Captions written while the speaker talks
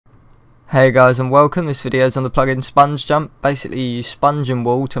Hey guys and welcome. This video is on the plugin Sponge Jump. Basically you use sponge and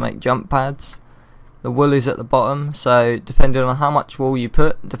wool to make jump pads. The wool is at the bottom, so depending on how much wool you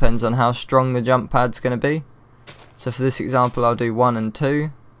put depends on how strong the jump pad's going to be. So for this example I'll do 1 and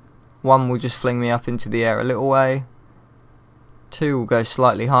 2. 1 will just fling me up into the air a little way. 2 will go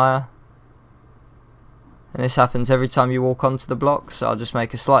slightly higher. And this happens every time you walk onto the block, so I'll just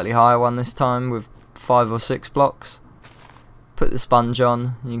make a slightly higher one this time with 5 or 6 blocks. Put the sponge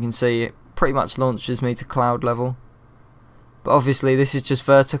on, and you can see it pretty much launches me to cloud level. But obviously this is just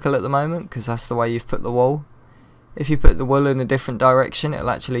vertical at the moment because that's the way you've put the wool. If you put the wool in a different direction it'll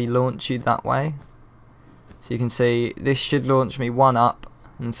actually launch you that way. So you can see this should launch me 1 up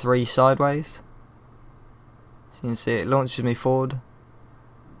and 3 sideways. So you can see it launches me forward.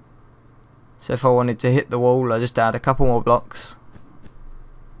 So if I wanted to hit the wall I just add a couple more blocks.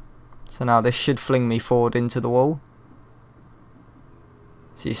 So now this should fling me forward into the wall.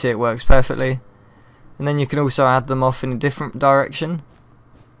 So you see it works perfectly. And then you can also add them off in a different direction.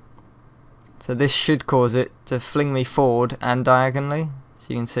 So this should cause it to fling me forward and diagonally. So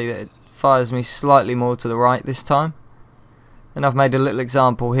you can see that it fires me slightly more to the right this time. And I've made a little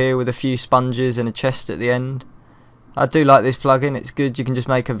example here with a few sponges and a chest at the end. I do like this plugin, it's good, you can just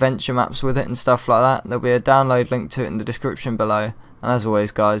make adventure maps with it and stuff like that. There'll be a download link to it in the description below. And as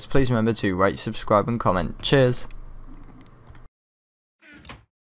always guys, please remember to rate, subscribe and comment. Cheers!